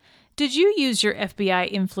 "Did you use your FBI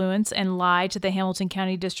influence and lie to the Hamilton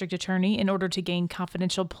County District Attorney in order to gain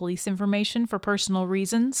confidential police information for personal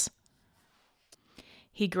reasons?"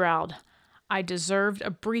 He growled. "I deserved a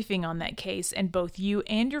briefing on that case, and both you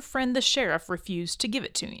and your friend the sheriff refused to give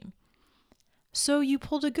it to me. So you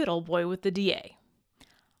pulled a good old boy with the DA.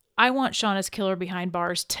 I want Shauna's killer behind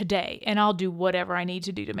bars today, and I'll do whatever I need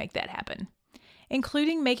to do to make that happen.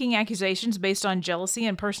 Including making accusations based on jealousy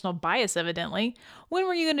and personal bias, evidently. When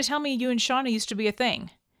were you going to tell me you and Shauna used to be a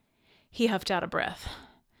thing?" He huffed out a breath.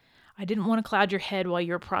 "I didn't want to cloud your head while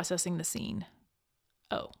you were processing the scene."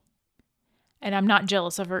 "Oh. And I'm not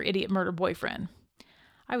jealous of her idiot murder boyfriend."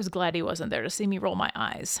 I was glad he wasn't there to see me roll my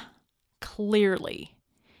eyes. "Clearly."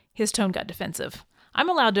 His tone got defensive. "I'm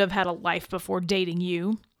allowed to have had a life before dating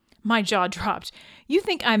you." My jaw dropped. "You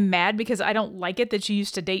think I'm mad because I don't like it that you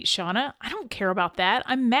used to date Shauna? I don't care about that.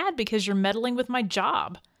 I'm mad because you're meddling with my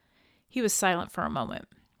job." He was silent for a moment.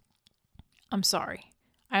 "I'm sorry.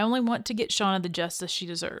 I only want to get Shauna the justice she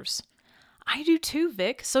deserves." "I do too,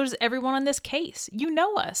 Vic. So does everyone on this case. You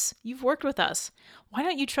know us. You've worked with us. Why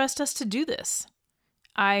don't you trust us to do this?"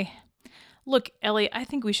 Look, Ellie, I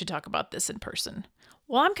think we should talk about this in person."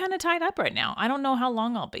 "Well, I'm kind of tied up right now. I don't know how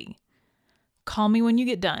long I'll be." "Call me when you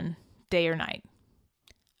get done, day or night."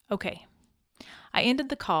 "Okay." I ended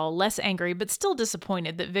the call, less angry but still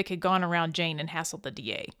disappointed that Vic had gone around Jane and hassled the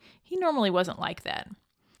DA. He normally wasn't like that.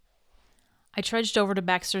 I trudged over to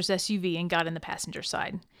Baxter's SUV and got in the passenger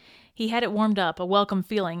side. He had it warmed up, a welcome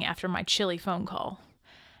feeling after my chilly phone call.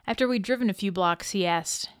 After we'd driven a few blocks, he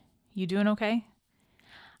asked, "You doing okay?"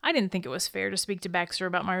 I didn't think it was fair to speak to Baxter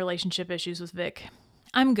about my relationship issues with Vic.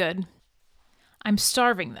 "I'm good. I'm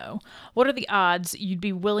starving, though. What are the odds you'd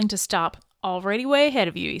be willing to stop?" "Already way ahead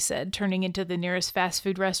of you," he said, turning into the nearest fast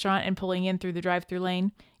food restaurant and pulling in through the drive-thru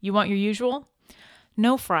lane. "You want your usual?"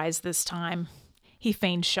 "No fries this time." He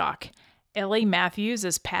feigned shock. Ellie Matthews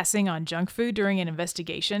is passing on junk food during an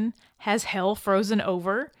investigation? Has hell frozen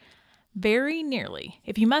over? "Very nearly.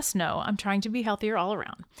 If you must know, I'm trying to be healthier all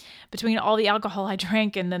around. Between all the alcohol I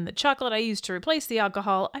drank and then the chocolate I used to replace the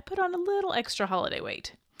alcohol, I put on a little extra holiday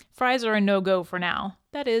weight. Fries are a no-go for now.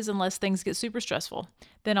 That is, unless things get super stressful.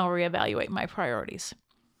 Then I'll reevaluate my priorities."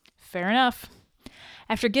 Fair enough.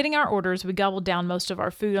 After getting our orders, we gobbled down most of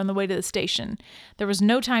our food on the way to the station. There was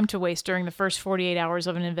no time to waste during the first 48 hours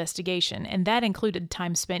of an investigation, and that included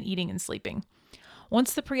time spent eating and sleeping.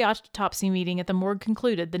 Once the pre-autopsy meeting at the morgue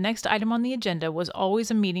concluded, the next item on the agenda was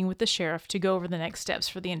always a meeting with the sheriff to go over the next steps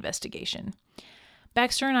for the investigation.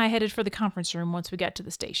 Baxter and I headed for the conference room once we got to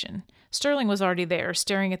the station. Sterling was already there,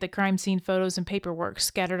 staring at the crime scene photos and paperwork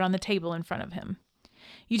scattered on the table in front of him.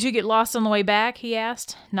 "You two get lost on the way back?" he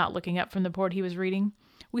asked, not looking up from the board he was reading.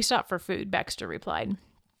 "We stopped for food," Baxter replied.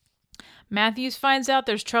 "Matthews finds out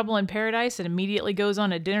there's trouble in paradise and immediately goes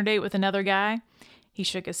on a dinner date with another guy?" He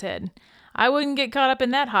shook his head. "I wouldn't get caught up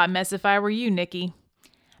in that hot mess if I were you, Nicky."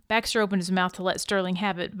 Baxter opened his mouth to let Sterling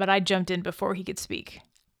have it, but I jumped in before he could speak.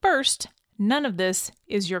 "First, none of this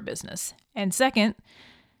is your business. And second,"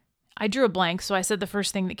 I drew a blank, so I said the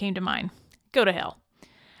first thing that came to mind. "Go to hell."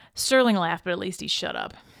 Sterling laughed, but at least he shut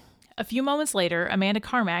up. A few moments later, Amanda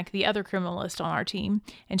Carmack, the other criminalist on our team,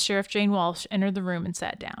 and Sheriff Jane Walsh entered the room and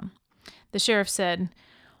sat down. The sheriff said,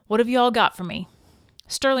 "What have you all got for me?"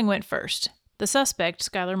 Sterling went first. The suspect,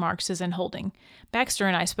 Skylar Marks, is in holding. Baxter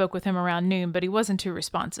and I spoke with him around noon, but he wasn't too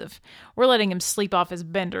responsive. We're letting him sleep off his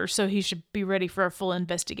bender, so he should be ready for a full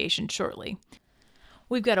investigation shortly.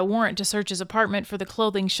 We've got a warrant to search his apartment for the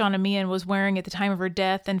clothing Shauna Meehan was wearing at the time of her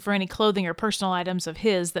death and for any clothing or personal items of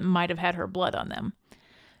his that might have had her blood on them.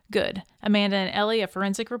 Good. Amanda and Ellie, a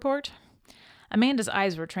forensic report? Amanda's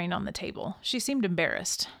eyes were trained on the table. She seemed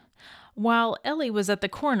embarrassed. While Ellie was at the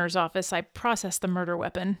coroner's office, I processed the murder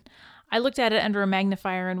weapon. I looked at it under a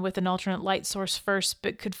magnifier and with an alternate light source first,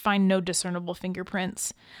 but could find no discernible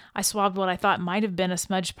fingerprints. I swabbed what I thought might have been a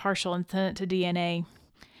smudged partial and sent it to DNA.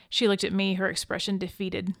 She looked at me, her expression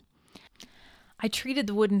defeated. I treated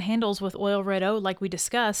the wooden handles with oil red O like we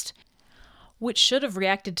discussed, which should have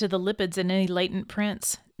reacted to the lipids in any latent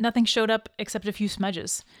prints. Nothing showed up except a few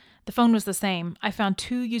smudges. The phone was the same. I found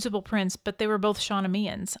 2 usable prints, but they were both Shauna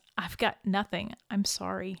Meehan's. I've got nothing. I'm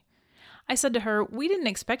sorry. I said to her, "We didn't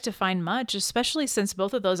expect to find much, especially since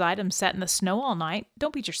both of those items sat in the snow all night.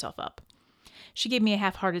 Don't beat yourself up." She gave me a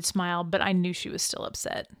half-hearted smile, but I knew she was still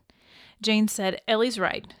upset. Jane said, "Ellie's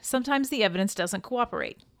right. Sometimes the evidence doesn't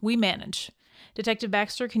cooperate. We manage. Detective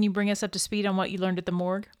Baxter, can you bring us up to speed on what you learned at the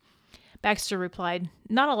morgue?" Baxter replied,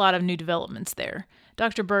 "Not a lot of new developments there.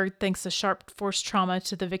 Dr. Berg thinks a sharp force trauma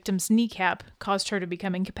to the victim's kneecap caused her to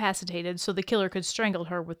become incapacitated so the killer could strangle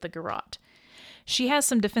her with the garrote. She has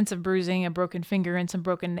some defensive bruising, a broken finger, and some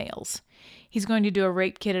broken nails. He's going to do a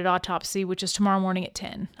rape-kitted autopsy, which is tomorrow morning at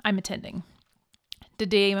 10. I'm attending." Did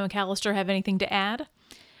D.A. McAllister have anything to add?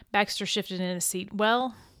 Baxter shifted in his seat.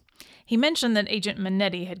 Well, he mentioned that Agent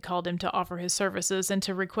Manetti had called him to offer his services and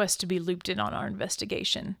to request to be looped in on our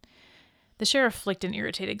investigation. The sheriff flicked an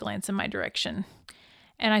irritated glance in my direction.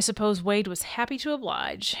 And I suppose Wade was happy to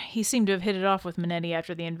oblige. He seemed to have hit it off with Manetti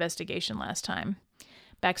after the investigation last time.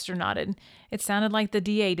 Baxter nodded. It sounded like the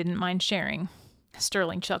DA didn't mind sharing.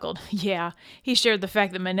 Sterling chuckled. Yeah, he shared the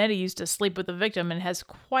fact that Manetti used to sleep with the victim and has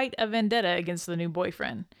quite a vendetta against the new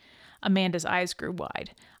boyfriend. Amanda's eyes grew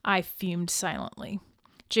wide. I fumed silently.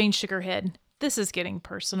 Jane shook her head. This is getting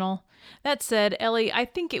personal. That said, Ellie, I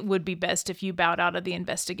think it would be best if you bowed out of the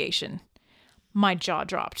investigation. My jaw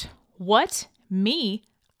dropped. What? Me?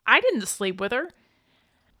 I didn't sleep with her.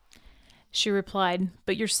 She replied,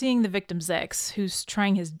 but you're seeing the victim's ex, who's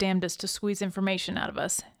trying his damnedest to squeeze information out of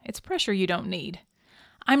us. It's pressure you don't need.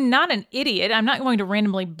 I'm not an idiot. I'm not going to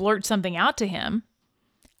randomly blurt something out to him.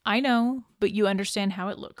 I know, but you understand how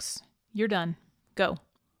it looks. You're done. Go.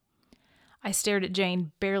 I stared at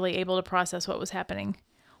Jane, barely able to process what was happening.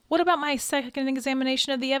 What about my second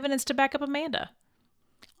examination of the evidence to back up Amanda?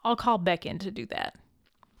 I'll call Beck in to do that.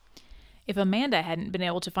 If Amanda hadn't been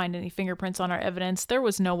able to find any fingerprints on our evidence, there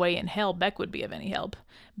was no way in hell Beck would be of any help.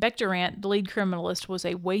 Beck Durant, the lead criminalist, was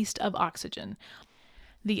a waste of oxygen.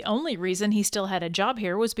 The only reason he still had a job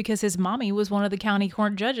here was because his mommy was one of the county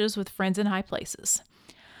court judges with friends in high places.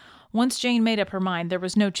 Once Jane made up her mind, there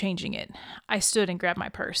was no changing it. I stood and grabbed my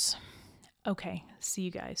purse. Okay, see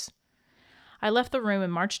you guys. I left the room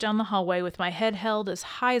and marched down the hallway with my head held as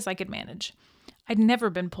high as I could manage. I'd never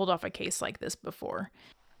been pulled off a case like this before.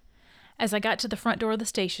 As I got to the front door of the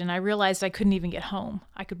station, I realized I couldn't even get home.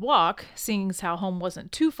 I could walk, seeing as how home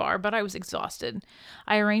wasn't too far, but I was exhausted.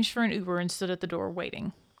 I arranged for an Uber and stood at the door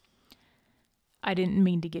waiting. I didn't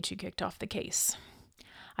mean to get you kicked off the case.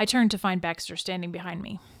 I turned to find Baxter standing behind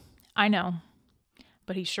me. I know,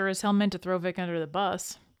 but he sure as hell meant to throw Vic under the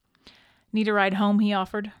bus. Need a ride home, he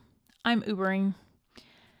offered. I'm Ubering.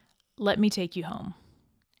 Let me take you home.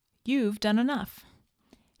 You've done enough.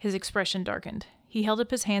 His expression darkened. He held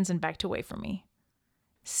up his hands and backed away from me.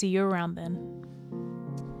 See you around then.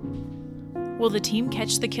 Will the team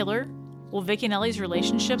catch the killer? Will Vic and Ellie's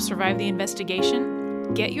relationship survive the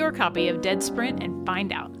investigation? Get your copy of Dead Sprint and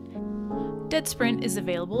find out. Dead Sprint is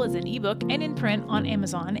available as an ebook and in print on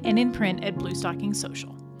Amazon and in print at Bluestocking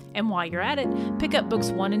Social. And while you're at it, pick up books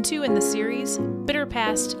 1 and 2 in the series, Bitter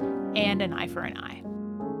Past and An Eye for an Eye.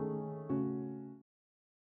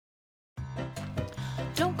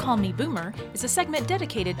 Don't Call Me Boomer is a segment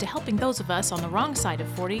dedicated to helping those of us on the wrong side of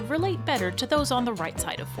 40 relate better to those on the right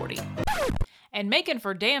side of 40. And making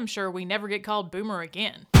for damn sure we never get called Boomer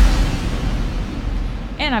again.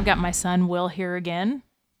 And I've got my son Will here again.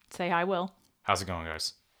 Say hi, Will. How's it going,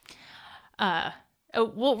 guys?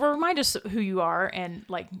 Well, remind us who you are and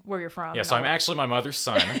like where you're from. Yeah, so I'm actually my mother's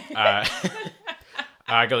son.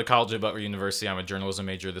 I go to college at Butler University. I'm a journalism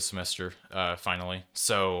major this semester, finally.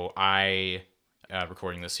 So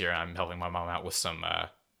recording this here, I'm helping my mom out with some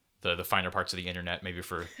the finer parts of the internet, maybe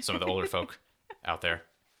for some of the older folk out there.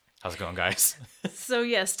 How's it going, guys? So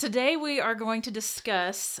yes, today we are going to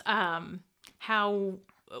discuss how,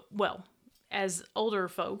 well, as older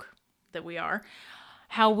folk that we are,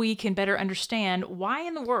 how we can better understand why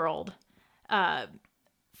in the world,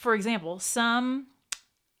 for example, some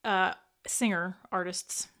singer,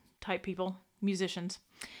 artists, type people, musicians,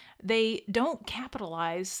 they don't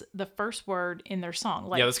capitalize the first word in their song.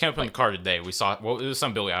 Like, yeah, this came up in the car today. We saw, well, it was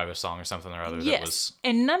some Billie Eilish song or something or other. Yes, that was...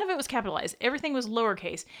 and none of it was capitalized. Everything was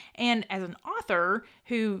lowercase. And as an author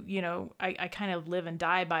who, you know, I kind of live and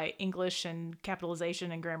die by English and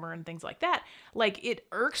capitalization and grammar and things like that, like, it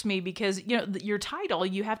irks me because, you know, your title,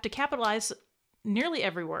 you have to capitalize nearly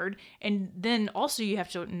every word. And then also you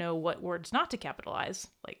have to know what words not to capitalize,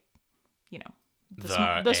 like, you know,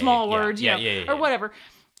 the small words, or whatever.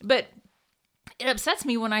 But it upsets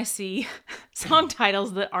me when I see song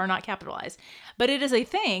titles that are not capitalized. But it is a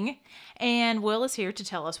thing, and Will is here to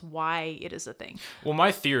tell us why it is a thing. Well,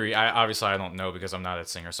 my theory, I don't know because I'm not a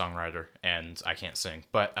singer-songwriter and I can't sing.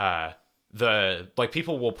 But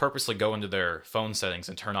people will purposely go into their phone settings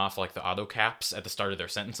and turn off like the auto caps at the start of their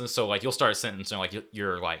sentences. So like you'll start a sentence and like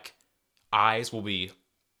your like eyes will be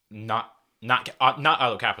not not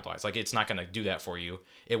auto capitalized. Like it's not going to do that for you.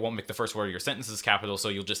 It won't make the first word of your sentences capital, so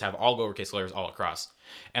you'll just have all lowercase letters all across.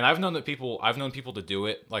 And I've known people to do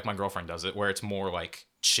it, like my girlfriend does it, where it's more like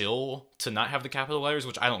chill to not have the capital letters,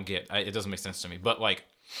 which I don't get. It doesn't make sense to me. But like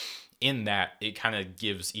in that, it kind of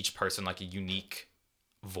gives each person like a unique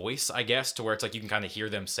voice, I guess, to where it's like you can kind of hear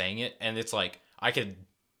them saying it, and it's like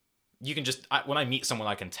when I meet someone,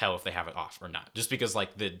 I can tell if they have it off or not, just because like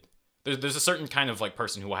there's a certain kind of like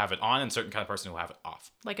person who will have it on and a certain kind of person who will have it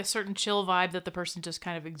off. Like a certain chill vibe that the person just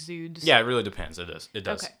kind of exudes. Yeah, it really depends. It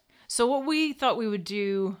does. Okay. So what we thought we would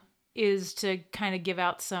do is to kind of give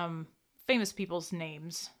out some famous people's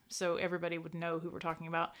names so everybody would know who we're talking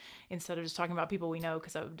about instead of just talking about people we know,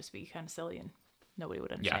 because that would just be kind of silly and nobody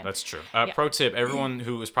would understand. Yeah, that's true. Pro tip, everyone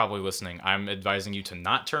who is probably listening, I'm advising you to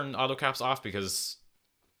not turn auto caps off because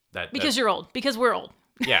you're old. Because we're old.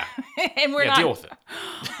 Yeah. And we're not deal with it.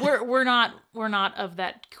 we're not of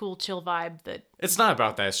that cool chill vibe that it's not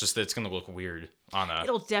about that. It's just that it's gonna look weird on a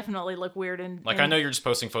it'll definitely look weird and I know you're just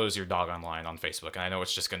posting photos of your dog online on Facebook, and I know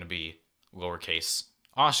it's just gonna be lowercase.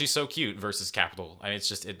 Oh, she's so cute versus capital. I mean, it's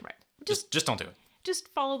just right. Just don't do it. Just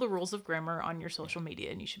follow the rules of grammar on your social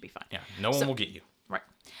media and you should be fine. Yeah. No one will get you. Right.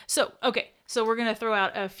 So we're gonna throw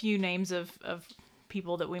out a few names of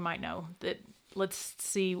people that we might know that let's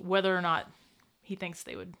see whether or not he thinks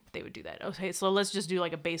they would do that. Okay, so let's just do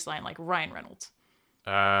like a baseline, like Ryan Reynolds.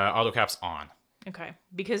 Auto caps on. Okay,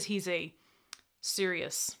 because he's a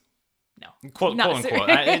serious, quote unquote.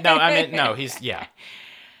 No, he's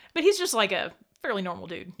but he's just like a fairly normal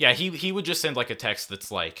dude. Yeah, he would just send like a text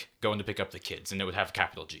that's like going to pick up the kids, and it would have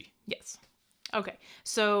capital G. Yes. Okay,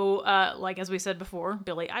 so like as we said before,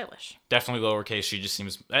 Billie Eilish. Definitely lowercase. She just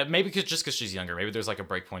seems maybe just because she's younger. Maybe there's like a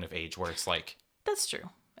break point of age where it's like. That's true.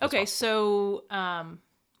 Okay, so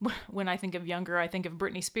when I think of younger, I think of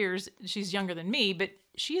Britney Spears. She's younger than me, but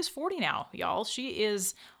she is 40 now, y'all. She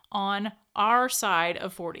is on our side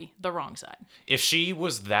of 40, the wrong side. If she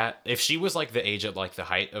was like the age at like the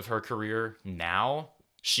height of her career now,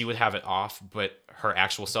 she would have it off, but her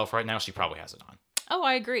actual self right now, she probably has it on. Oh,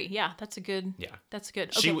 I agree. Yeah, that's good.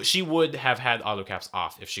 Okay. She would have had auto caps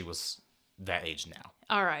off if she was that age now.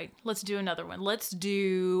 All right, let's do another one. Let's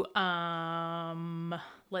do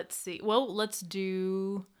let's see. Well, let's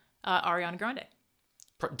do Ariana Grande.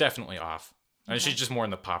 Definitely off. I mean, she's just more in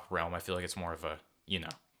the pop realm. I feel like it's more of a,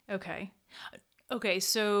 Okay,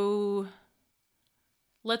 so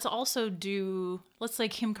let's say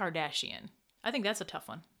Kim Kardashian. I think that's a tough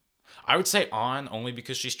one. I would say on, only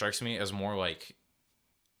because she strikes me as more like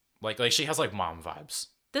she has like mom vibes.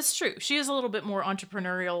 That's true. She is a little bit more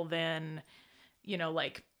entrepreneurial than,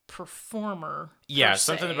 like performer. Yeah,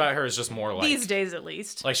 something about her is just more like these days, at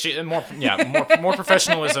least. Like she more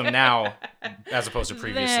professionalism now as opposed to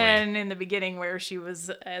previously. Than in the beginning, where she was,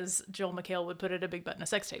 as Joel McHale would put it, a big butt in a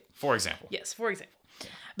sex tape. For example. Yes, for example. Yeah.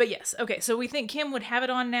 But yes, okay. So we think Kim would have it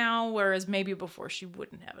on now, whereas maybe before she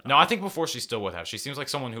wouldn't have it on. No, I think before she still would have. She seems like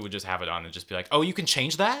someone who would just have it on and just be like, "Oh, you can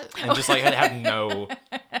change that," and just like have no.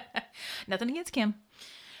 Nothing against Kim.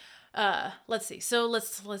 Let's see. So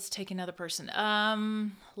let's take another person.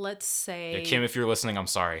 Let's say Kim, if you're listening, I'm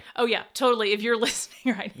sorry. Oh yeah, totally. If you're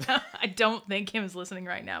listening right now, I don't think Kim is listening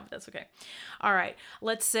right now, but that's okay. All right.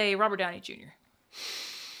 Let's say Robert Downey Jr.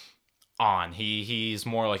 On. He's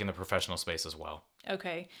more like in the professional space as well.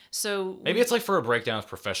 Okay. So maybe it's like for a breakdown of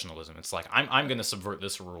professionalism. It's like I'm going to subvert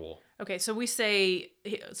this rule. Okay, so we say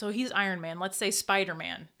he's Iron Man. Let's say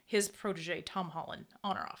Spider-Man, his protege Tom Holland,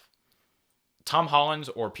 on or off. Tom Holland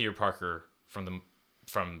or Peter Parker from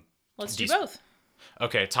Let's do both.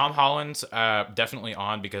 Okay, Tom Holland definitely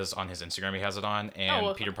on, because on his Instagram he has it on,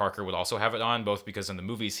 and Peter Parker would also have it on, both because in the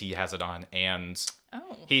movies he has it on, and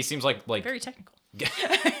he seems like very technical.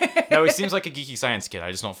 No, he seems like a geeky science kid.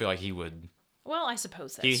 I just don't feel like he would. Well, I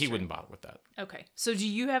suppose that's he wouldn't bother with that. Okay, so do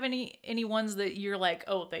you have any ones that you're like,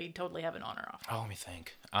 oh, they totally have it on or off? Oh, let me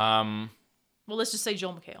think. Well, let's just say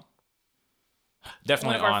Joel McHale.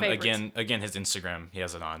 Definitely on. Again, his Instagram, he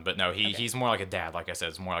has it on. But no, he's more like a dad. Like I said,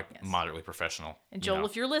 it's more like moderately professional. And Joel,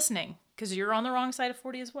 if you're listening, because you're on the wrong side of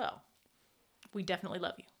 40 as well, we definitely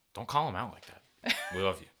love you. Don't call him out like that. We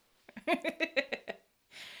love you.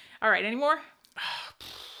 All right, any more?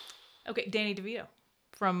 Okay, Danny DeVito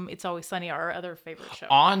from It's Always Sunny, our other favorite show.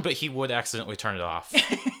 On, but he would accidentally turn it off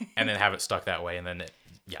and then have it stuck that way, and then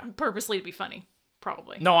purposely to be funny.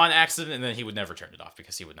 Probably. No, on accident, and then he would never turn it off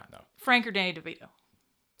because he would not know. Frank or Danny DeVito?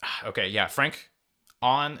 Okay, yeah, Frank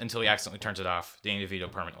on until he accidentally turns it off. Danny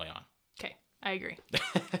DeVito permanently on. Okay, I agree.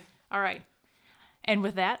 All right. And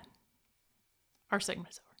with that, our segment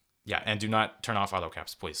is over. Yeah, and do not turn off auto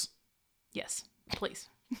caps, please. Yes, please.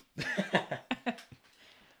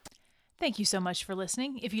 Thank you so much for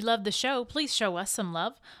listening. If you love the show, please show us some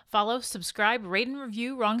love. Follow, subscribe, rate, and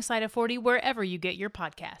review Wrong Side of 40 wherever you get your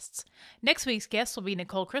podcasts. Next week's guest will be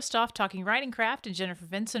Nicole Kristoff talking writing craft, and Jennifer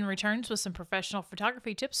Vinson returns with some professional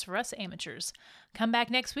photography tips for us amateurs. Come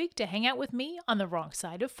back next week to hang out with me on the Wrong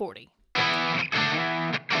Side of 40.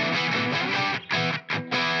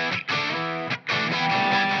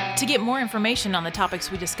 To get more information on the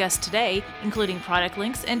topics we discussed today, including product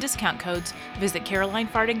links and discount codes, visit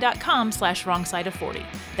carolinefardig.com/wrongsideof40.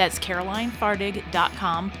 That's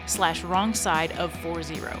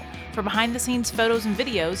carolinefardig.com/wrongsideof40. For behind-the-scenes photos and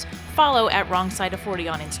videos, follow at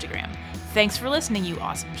wrongsideof40 on Instagram. Thanks for listening, you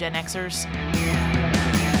awesome Gen Xers.